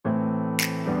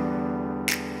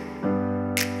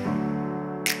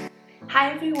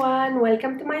Hi everyone,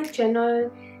 welcome to my channel.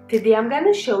 Today I'm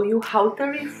gonna show you how to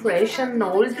refresh an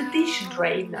old dish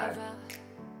drainer.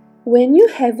 When you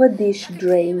have a dish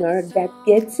drainer that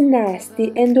gets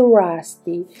nasty and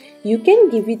rusty, you can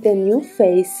give it a new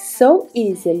face so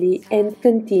easily and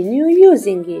continue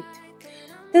using it.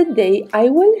 Today I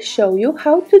will show you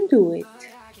how to do it.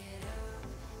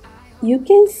 You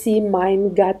can see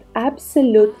mine got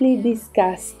absolutely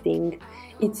disgusting.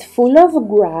 It's full of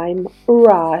grime,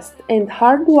 rust and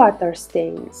hard water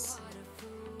stains.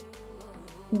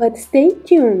 But stay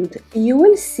tuned, you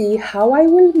will see how I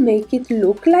will make it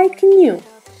look like new.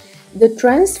 The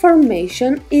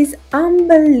transformation is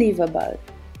unbelievable.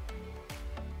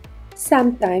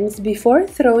 Sometimes before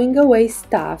throwing away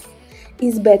stuff,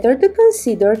 it's better to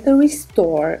consider to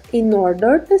restore in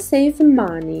order to save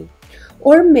money.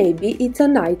 Or maybe it's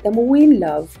an item we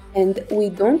love and we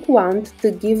don't want to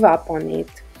give up on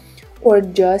it, or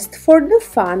just for the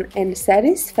fun and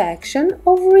satisfaction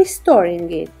of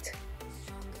restoring it.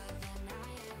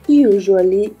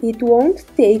 Usually it won't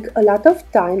take a lot of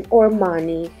time or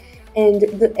money, and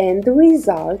the end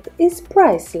result is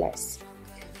priceless.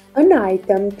 An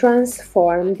item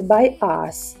transformed by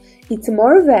us, it's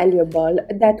more valuable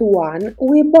than one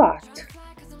we bought.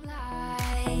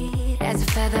 As a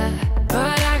feather.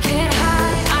 But I get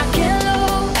high, I get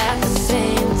low at the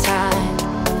same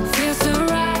time. Feels so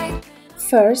right.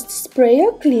 First, spray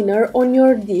a cleaner on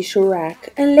your dish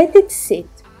rack and let it sit.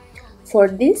 For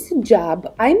this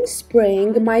job, I'm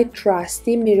spraying my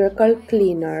trusty Miracle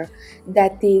Cleaner,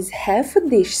 that is half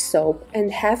dish soap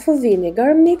and half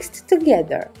vinegar mixed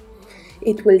together.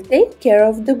 It will take care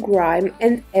of the grime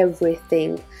and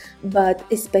everything, but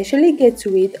especially gets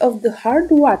rid of the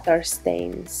hard water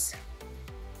stains.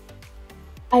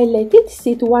 I let it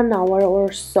sit 1 hour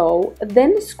or so,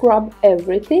 then scrub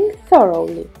everything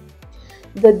thoroughly.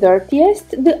 The dirtiest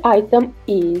the item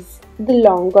is, the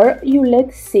longer you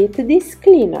let sit this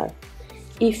cleaner.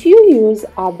 If you use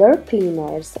other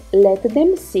cleaners, let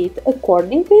them sit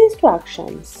according to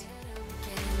instructions.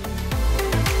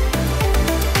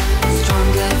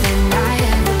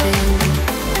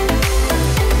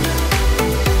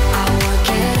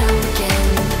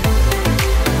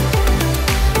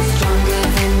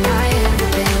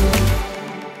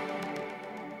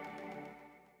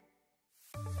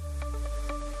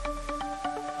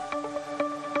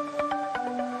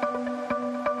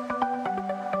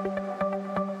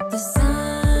 The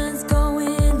sun's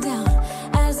going down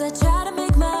as I try to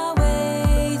make my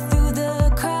way through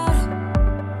the crowd.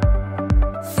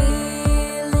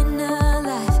 Feeling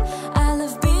alive, I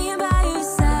love being by your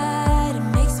side, it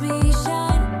makes me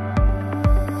shine.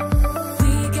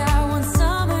 We got one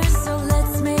summer, so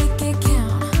let's make it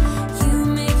count. You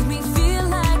make me feel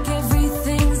like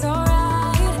everything's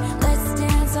alright. Let's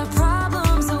dance our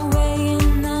problems away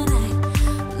in the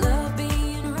night. Love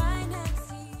being right next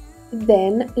to you.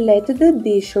 Then let the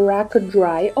dish rack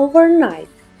dry overnight.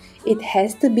 It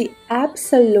has to be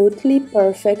absolutely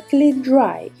perfectly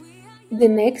dry. The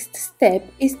next step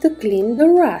is to clean the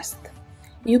rust.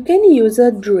 You can use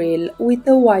a drill with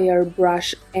a wire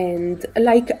brush and,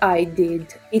 like I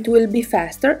did, it will be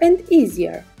faster and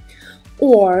easier.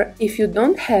 Or, if you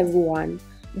don't have one,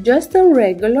 just a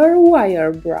regular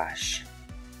wire brush.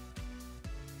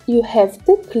 You have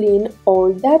to clean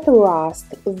all that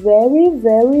rust very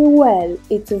well,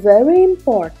 it's very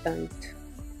important.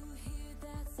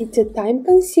 It's a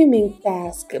time-consuming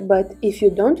task, but if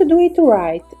you don't do it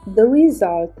right, the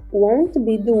result won't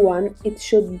be the one it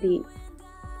should be.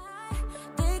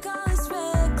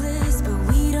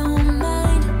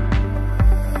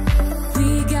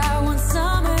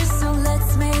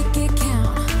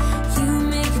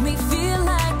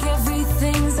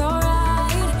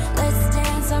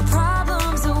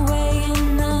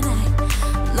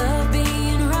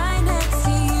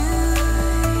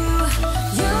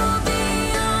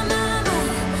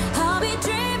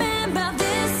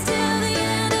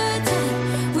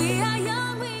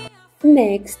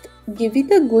 Next, give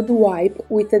it a good wipe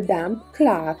with a damp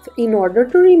cloth in order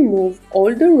to remove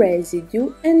all the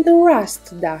residue and the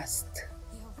rust dust.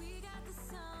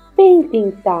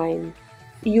 Painting time.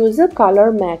 Use a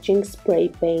color matching spray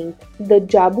paint. The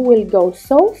job will go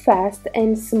so fast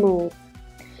and smooth.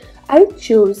 I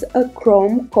choose a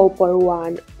chrome copper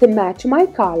one to match my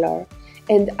color,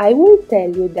 and I will tell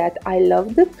you that I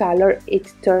love the color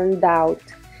it turned out,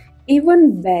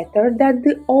 even better than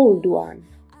the old one.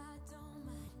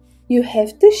 You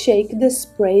have to shake the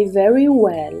spray very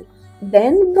well,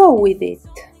 then go with it.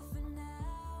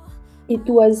 It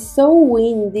was so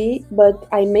windy, but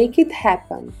I make it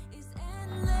happen.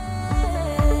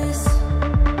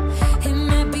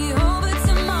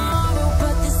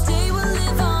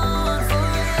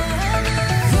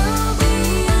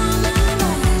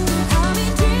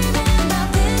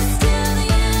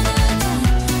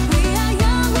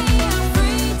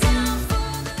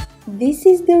 this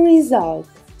is the result.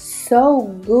 So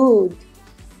good!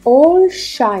 All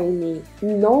shiny,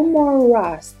 no more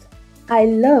rust. I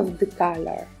love the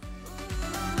color.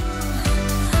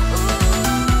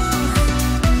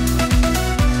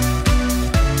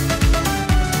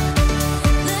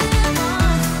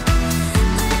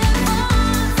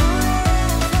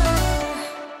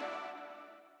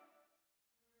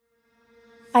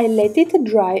 I let it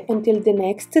dry until the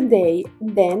next day,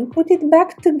 then put it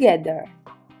back together.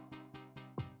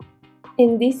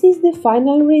 And this is the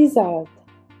final result.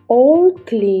 All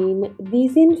clean,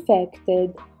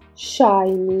 disinfected,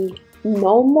 shiny,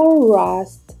 no more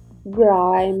rust,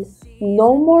 grime,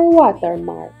 no more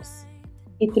watermarks.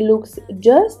 It looks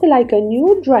just like a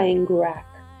new drying rack.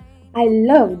 I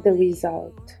love the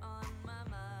result.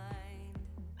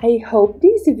 I hope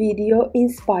this video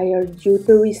inspired you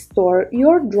to restore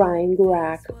your drying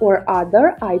rack or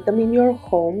other item in your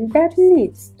home that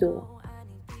needs to.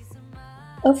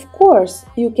 Of course,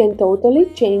 you can totally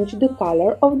change the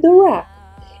color of the rack.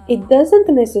 It doesn't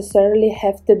necessarily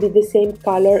have to be the same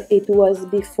color it was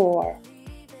before.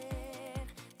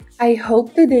 I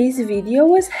hope today's video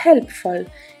was helpful.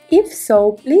 If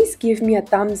so, please give me a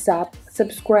thumbs up,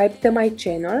 subscribe to my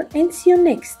channel, and see you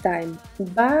next time.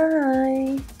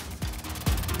 Bye!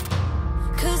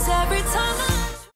 'Cause every time